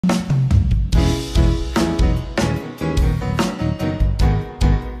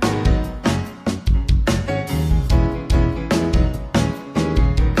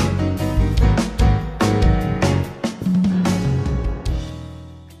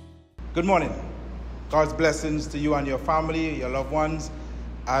Good morning. God's blessings to you and your family, your loved ones,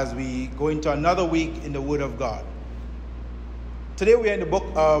 as we go into another week in the Word of God. Today we're in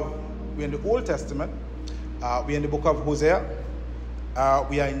the Old Testament. We're in the book of Hosea.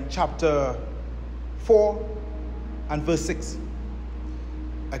 We are in chapter 4 and verse 6.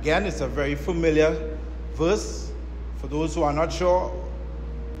 Again, it's a very familiar verse. For those who are not sure,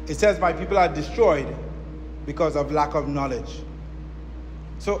 it says, "My people are destroyed because of lack of knowledge."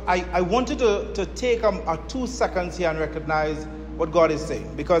 So I wanted to take 2 seconds here and recognize what God is saying,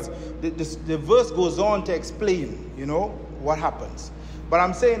 because the verse goes on to explain, what happens. But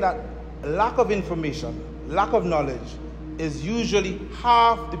I'm saying that lack of information, lack of knowledge is usually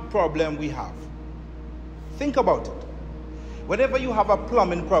half the problem we have. Think about it. Whenever you have a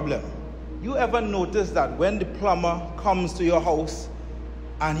plumbing problem, you ever notice that when the plumber comes to your house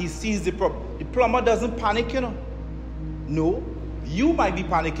and he sees the problem, the plumber doesn't panic, No. You might be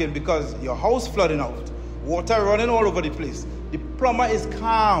panicking because your house flooding out, water running all over the place. The plumber is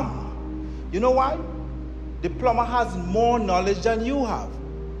calm. You know why? The plumber has more knowledge than you have.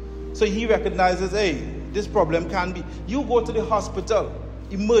 So he recognizes, hey, this problem can be. You go to the hospital,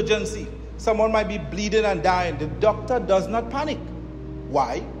 emergency. Someone might be bleeding and dying. The doctor does not panic.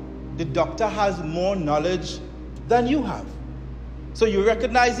 Why? The doctor has more knowledge than you have. So you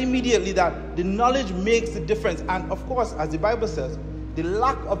recognize immediately that the knowledge makes the difference. And of course, as the Bible says, the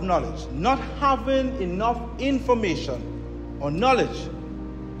lack of knowledge, not having enough information or knowledge,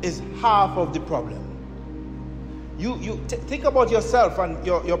 is half of the problem. You think about yourself and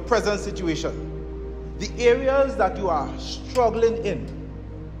your present situation. The areas that you are struggling in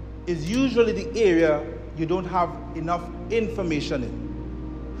is usually the area you don't have enough information in.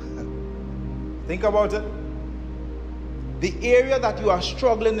 Think about it. The area that you are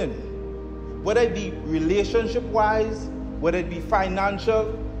struggling in, whether it be relationship-wise, whether it be financial,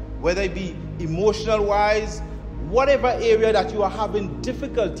 whether it be emotional-wise, whatever area that you are having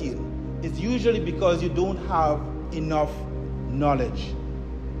difficulty in, is usually because you don't have enough knowledge.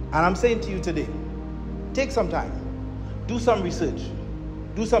 And I'm saying to you today, take some time, do some research,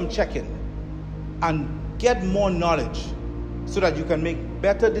 do some checking, and get more knowledge so that you can make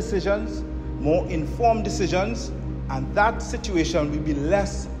better decisions, more informed decisions, and that situation will be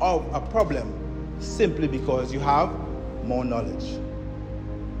less of a problem simply because you have more knowledge.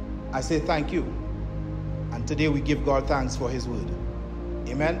 I say thank you. And today we give God thanks for His word.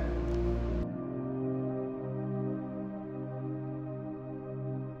 Amen.